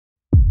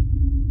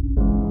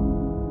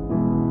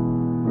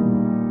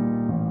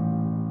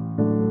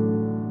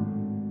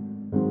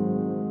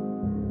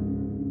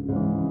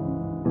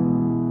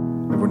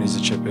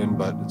to chip in,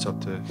 but it's up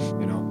to,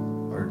 you know,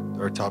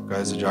 our top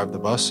guys to drive the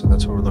bus, and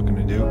that's what we're looking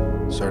to do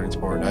starting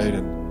tomorrow night.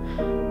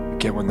 And we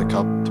can't win the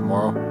cup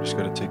tomorrow. We just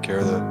got to take care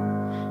of the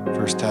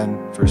first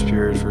 10, first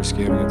period, first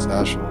game against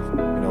Nashville.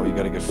 You know, you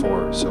got to get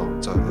 4, so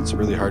it's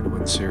really hard to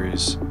win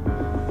series,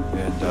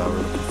 and we're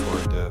looking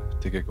forward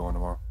to get going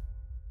tomorrow.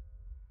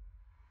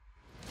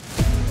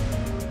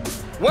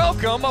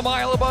 Welcome a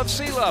mile above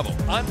sea level.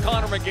 I'm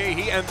Connor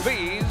McGahey, and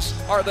these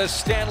are the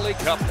Stanley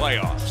Cup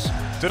Playoffs.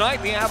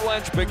 Tonight, the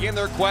Avalanche begin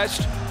their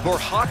quest for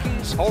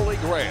hockey's holy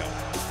grail,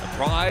 a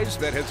prize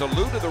that has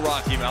eluded the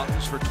Rocky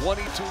Mountains for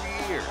 22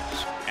 years,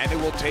 and it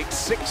will take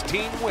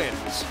 16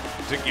 wins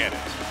to get it.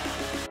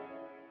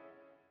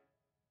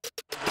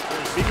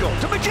 He goes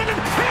to McKinnon.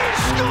 He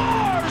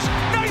scores!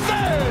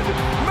 Nathan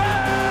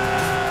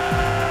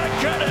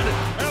McKinnon!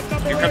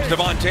 Here comes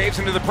Devon Toews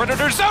into the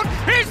Predators zone.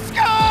 He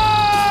scores!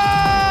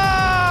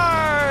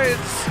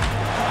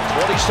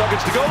 20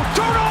 seconds to go.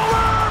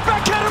 Turnover!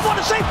 McKinnon, what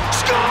a save!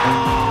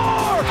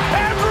 Score!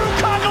 Andrew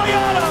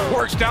Cogliano!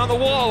 Works down the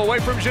wall away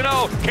from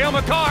Jeannot. Cale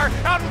Makar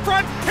out in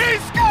front. He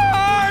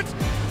scores!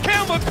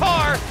 Cale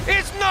Makar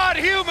is not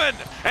human!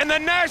 And the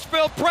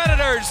Nashville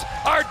Predators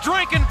are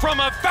drinking from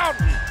a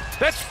fountain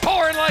that's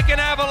pouring like an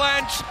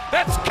avalanche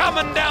that's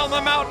coming down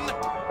the mountain.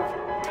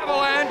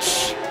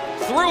 Avalanche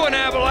through an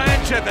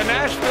avalanche at the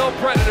Nashville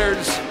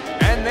Predators,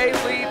 and they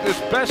lead this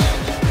best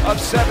of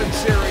 7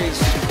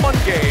 series 1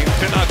 game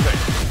to nothing.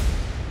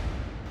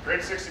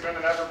 Great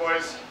 60-minute effort,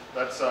 boys.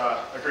 That's a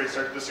great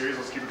start to the series.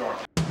 Let's keep it going.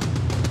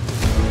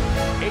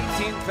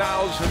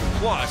 18,000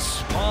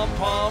 plus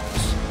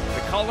pom-poms,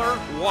 the color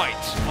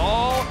white,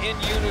 all in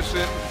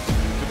unison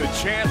to the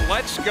chant,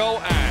 "Let's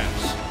go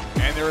Avs."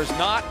 And there is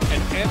not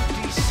an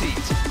empty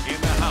seat in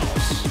the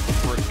house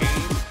for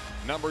game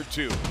number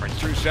 2. Right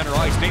through center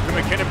ice, Nathan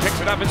McKinnon picks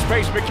it up in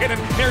space. McKinnon,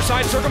 near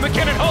side circle,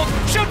 McKinnon holds,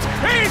 shoots,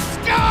 he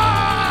scores!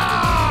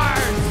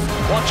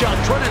 Watch out,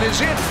 Trennan is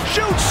in,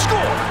 shoots,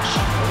 scores!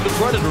 The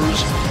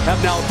Predators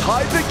have now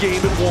tied the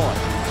game at 1.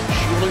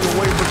 Shielding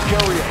away from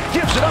Carrier,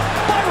 gives it up,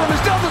 Byram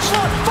is down the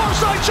slot, far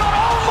side shot,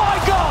 oh my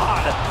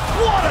God!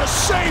 What a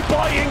save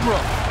by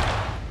Ingram!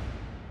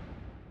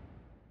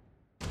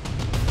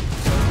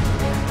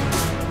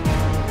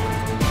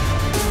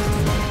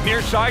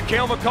 Near side,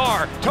 Cale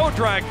Makar, toe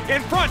drag,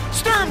 in front,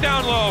 Sturm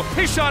down low,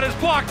 his shot is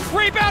blocked,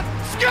 rebound,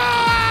 score!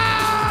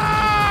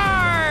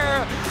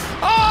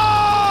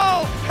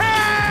 All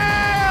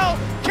hail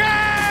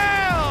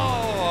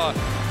Cale!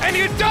 And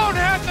you don't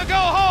have to go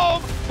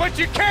home, but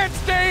you can't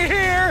stay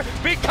here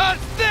because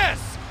this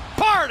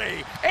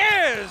party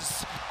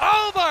is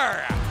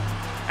over!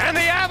 And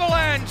the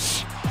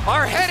Avalanche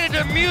are headed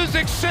to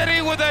Music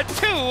City with a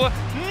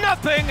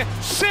 2-0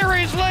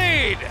 series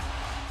lead.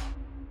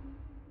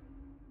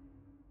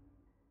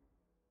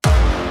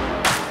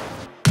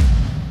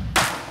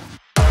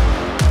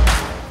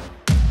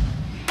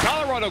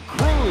 Colorado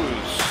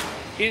cruise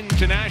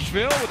into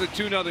Nashville with a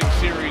 2-0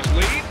 series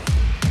lead.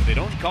 They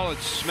don't call it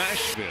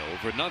Smashville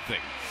for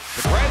nothing.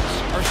 The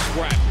Preds are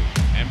scrappy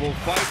and will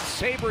fight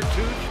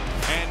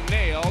saber-tooth and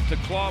nail to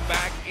claw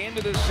back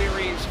into the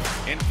series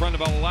in front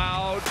of a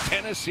loud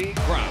Tennessee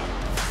crowd.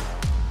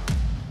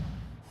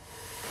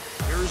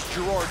 Here's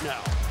Girard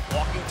now,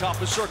 walking top of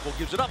the circle,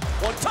 gives it up,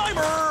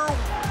 one-timer,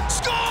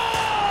 score!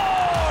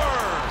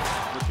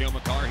 For Cale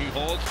Makar, he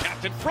holds,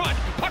 tapped in front,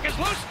 puck is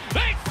loose,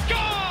 they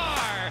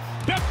score!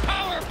 The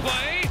power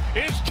play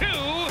is 2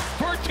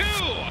 for 2.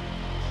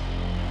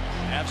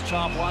 Avs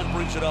top line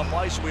brings it up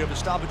ice. We have a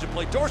stoppage of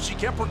play. Darcy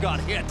Kemper got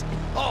hit.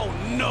 Oh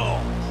no!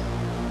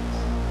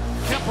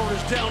 Kemper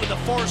is down in the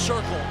far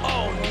circle.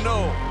 Oh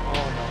no!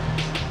 Oh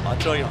no! I'll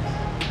tell you,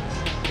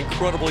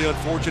 incredibly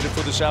unfortunate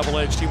for this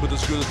Avalanche team with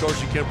as good as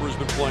Darcy Kemper has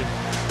been playing.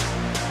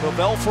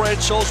 Pavel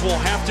Francouz will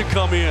have to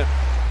come in.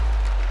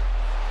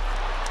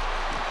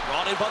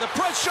 Brought in by the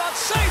press shot,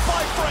 saved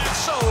by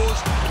Francouz.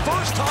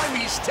 First time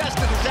he's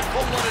tested, Zach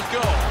won't let it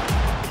go.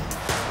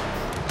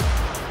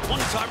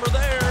 One-timer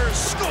there,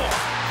 score!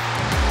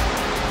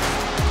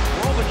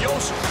 Roman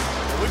Yosef,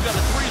 we've got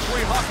a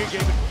 3-3 hockey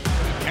game.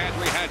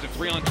 Kadri has a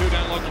 3-on-2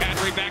 down low.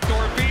 Kadri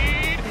backdoor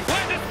feed.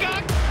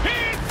 Landeskog,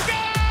 he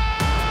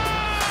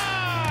scores!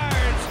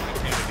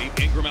 And deep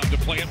Ingram out to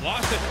play it,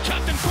 lost it,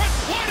 chopped in front,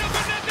 wide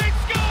open net, they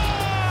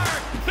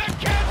score! The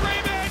Kadri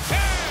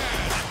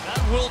man-can!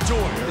 That will do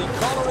it. The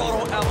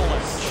Colorado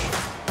Avalanche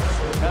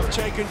have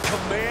taken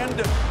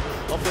command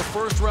of the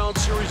first-round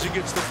series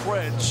against the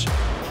Preds.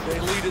 They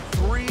lead at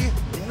 3-0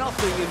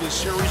 in this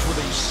series with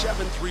a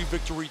 7-3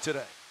 victory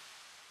today.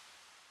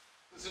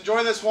 Let's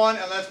enjoy this one,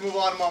 and let's move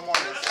on tomorrow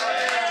morning.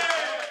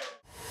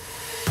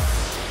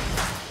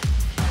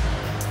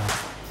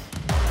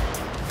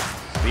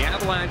 The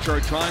Avalanche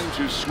are trying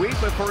to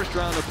sweep a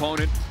first-round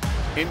opponent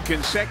in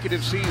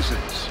consecutive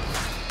seasons.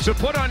 So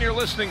put on your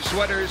listening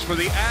sweaters for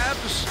the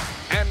Avs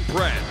and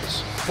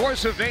Preds.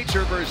 Force of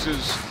nature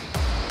versus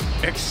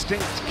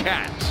extinct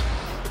cat.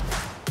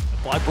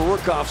 By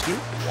Burakovsky,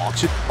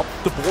 walks it up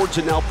the boards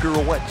and now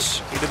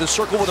pirouettes. Into the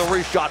circle with a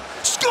race shot.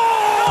 Score!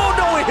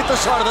 No, he hit the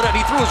side of the net.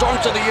 He threw his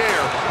arms in the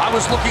air. I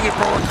was looking at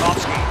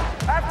Burakovsky.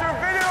 After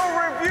video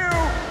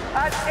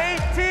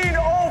At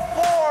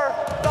 18:04,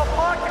 the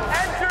puck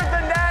entered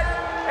the net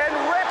and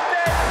ripped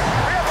it.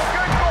 We have a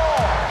good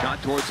goal. Shot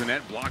towards the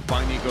net, blocked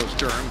by Nico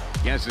Sturm.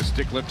 He has his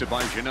stick lifted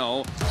by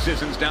Jeannot.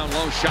 Sissons down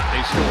low, shot,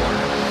 they score.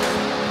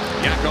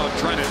 Yakov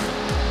Trenin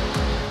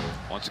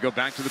wants to go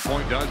back to the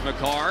point, does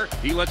Makar.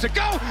 He lets it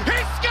go, he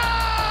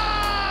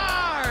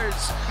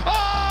scores!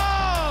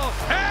 Oh,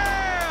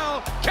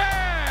 hail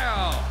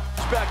Kale!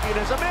 Back in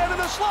as a man in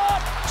the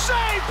slot.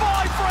 Saved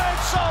by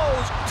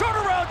Francouz.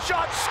 Turnaround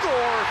shot,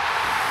 score.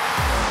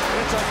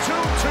 It's a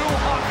 2-2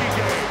 hockey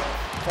game.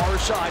 Far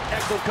side,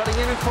 Ekholm cutting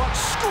in front,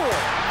 score.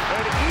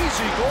 An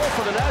easy goal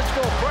for the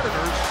Nashville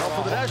Predators.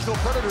 For the Nashville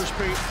Predators,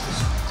 Pete,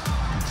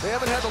 they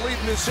haven't had the lead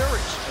in this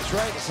series. That's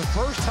right. It's the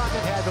first time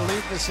they've had the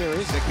lead in the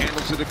series. The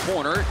handle to the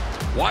corner.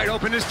 Wide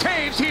open is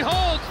Taves. He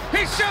holds.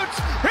 He shoots.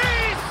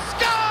 He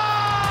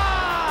scores!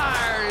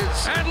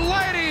 And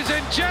ladies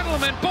and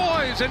gentlemen,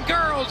 boys and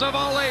girls of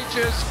all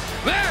ages,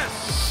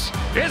 this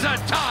is a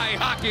tie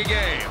hockey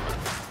game.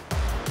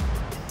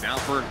 Now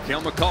for Cale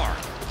Makar.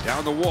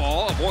 Down the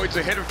wall, avoids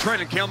the hit of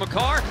Trent and Cale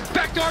Makar.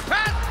 Backdoor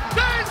pass.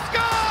 They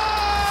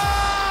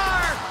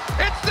score!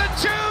 It's the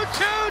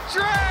 2-2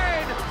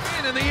 train!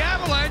 And the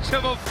Avalanche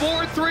have a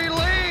 4-3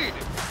 lead.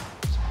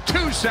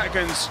 2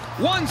 seconds,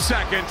 1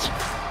 second.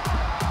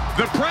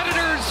 The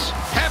Predators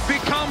have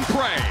become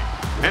prey.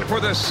 And for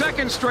the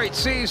second straight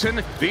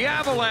season, the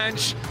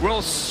Avalanche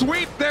will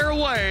sweep their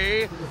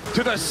way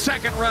to the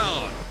second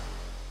round.